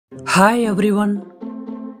Hi everyone.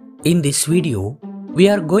 In this video, we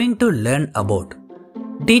are going to learn about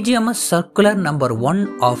DGMS Circular number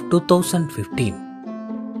 1 of 2015,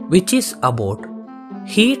 which is about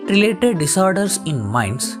heat related disorders in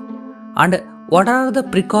minds and what are the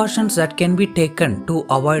precautions that can be taken to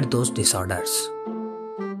avoid those disorders.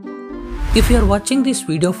 If you are watching this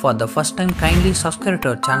video for the first time, kindly subscribe to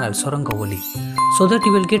our channel Suranga Oli so that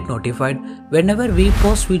you will get notified whenever we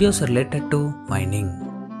post videos related to mining.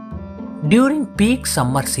 During peak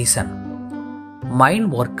summer season,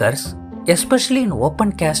 mine workers, especially in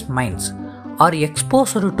open cast mines, are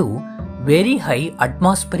exposed to very high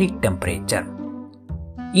atmospheric temperature.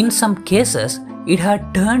 In some cases, it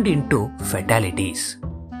had turned into fatalities.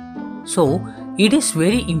 So, it is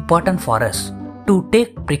very important for us to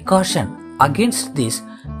take precaution against this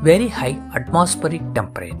very high atmospheric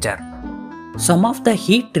temperature. Some of the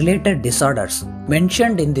heat-related disorders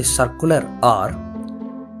mentioned in this circular are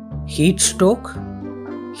heat stroke,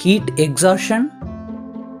 heat exhaustion,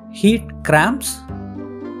 heat cramps,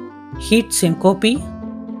 heat syncope,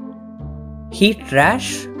 heat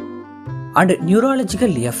rash, and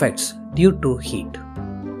neurological effects due to heat.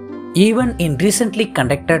 Even in recently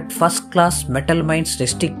conducted first-class metal mines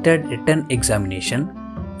restricted written examination,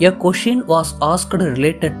 a question was asked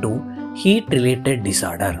related to heat-related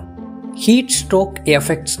disorder. Heat stroke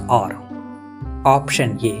effects are: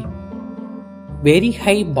 Option A, very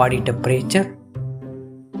high body temperature.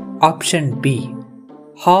 Option B,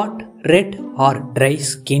 hot, red or dry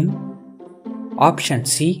skin. Option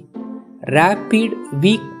C, rapid,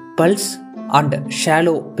 weak pulse and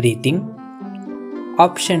shallow breathing.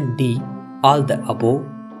 Option D, all the above.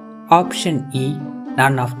 Option E,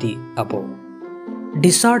 none of the above.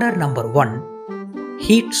 Disorder number 1,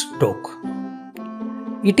 heat stroke.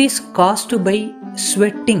 It is caused by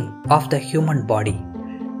sweating of the human body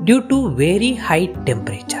due to very high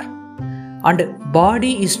temperature, and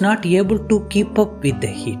body is not able to keep up with the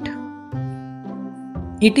heat.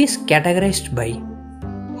 It is categorized by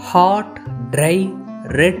hot, dry,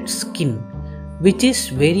 red skin which is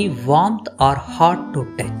very warm or hot to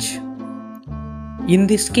touch. In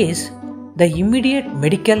this case, the immediate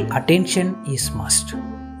medical attention is must.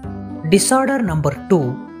 Disorder number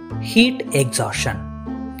 2, heat exhaustion.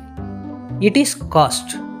 It is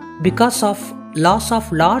caused because of loss of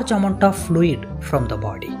large amount of fluid from the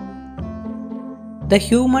body. The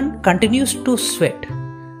human continues to sweat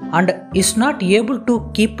and is not able to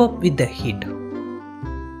keep up with the heat.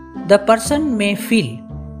 The person may feel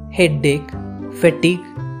headache, fatigue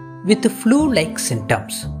with flu-like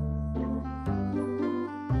symptoms.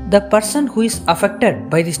 The person who is affected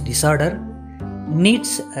by this disorder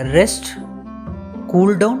needs rest,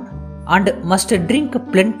 cool down and must drink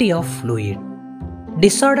plenty of fluid.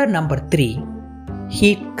 Disorder number 3,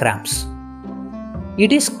 heat cramps.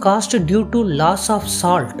 It is caused due to loss of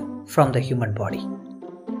salt from the human body.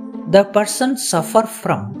 The person suffers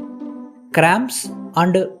from cramps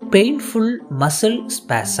and painful muscle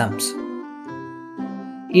spasms.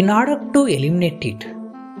 In order to eliminate it,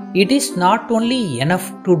 it is not only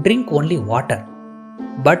enough to drink only water,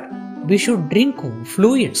 but we should drink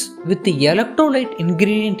fluids with the electrolyte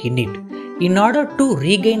ingredient in it in order to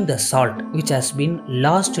regain the salt which has been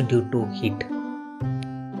lost due to heat.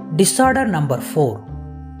 Disorder number 4,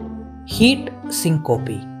 heat syncope.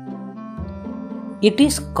 It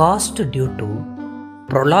is caused due to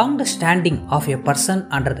prolonged standing of a person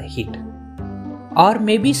under the heat, or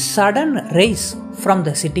maybe sudden rise from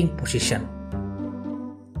the sitting position,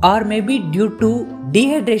 or maybe due to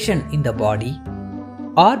dehydration in the body,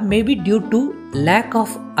 or maybe due to lack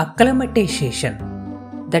of acclimatization,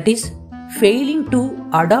 that is, failing to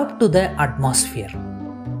adapt to the atmosphere.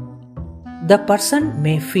 The person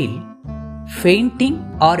may feel fainting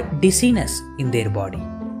or dizziness in their body.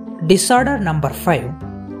 Disorder number 5,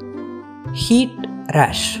 heat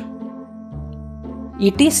rash.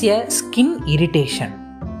 It is a skin irritation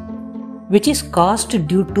which is caused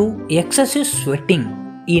due to excessive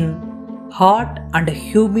sweating in hot and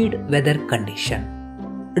humid weather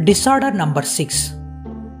condition. Disorder number 6,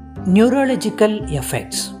 neurological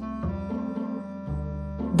effects.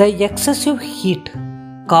 The excessive heat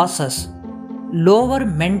causes lower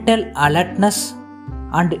mental alertness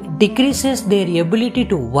and decreases their ability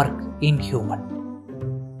to work in human.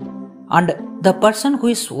 And the person who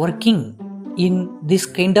is working in this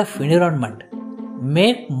kind of environment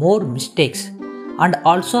make more mistakes and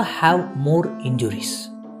also have more injuries.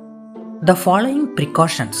 The following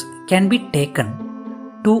precautions can be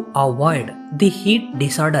taken to avoid the heat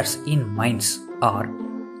disorders in mines are: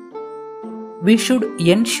 we should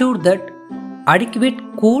ensure that adequate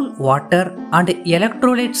cool water and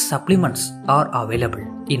electrolyte supplements are available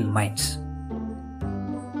in mines.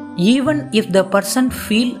 Even if the person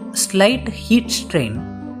feels slight heat strain,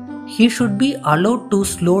 he should be allowed to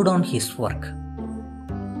slow down his work.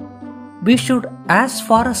 We should, as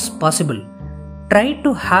far as possible, try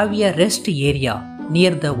to have a rest area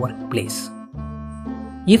near the workplace.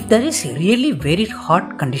 If there is really very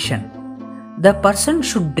hot condition, the person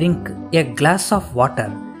should drink a glass of water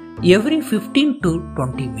every 15 to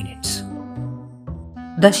 20 minutes.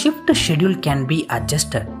 The shift schedule can be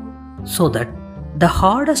adjusted so that the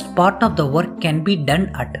hardest part of the work can be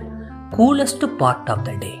done at coolest part of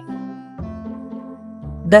the day.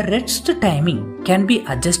 The rest timing can be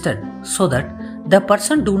adjusted so that the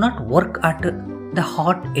person do not work at the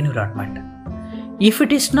hot environment. If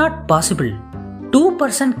it is not possible, two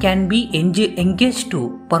persons can be engaged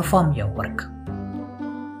to perform your work.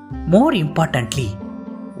 More importantly,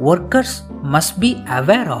 workers must be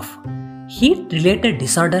aware of heat-related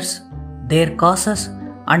disorders, their causes,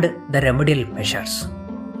 and the remedial measures.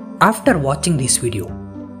 After watching this video,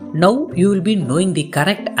 now you will be knowing the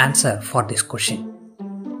correct answer for this question.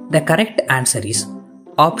 The correct answer is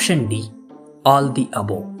option D, all the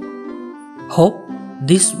above. Hope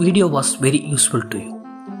this video was very useful to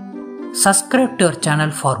you. Subscribe to our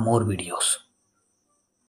channel for more videos.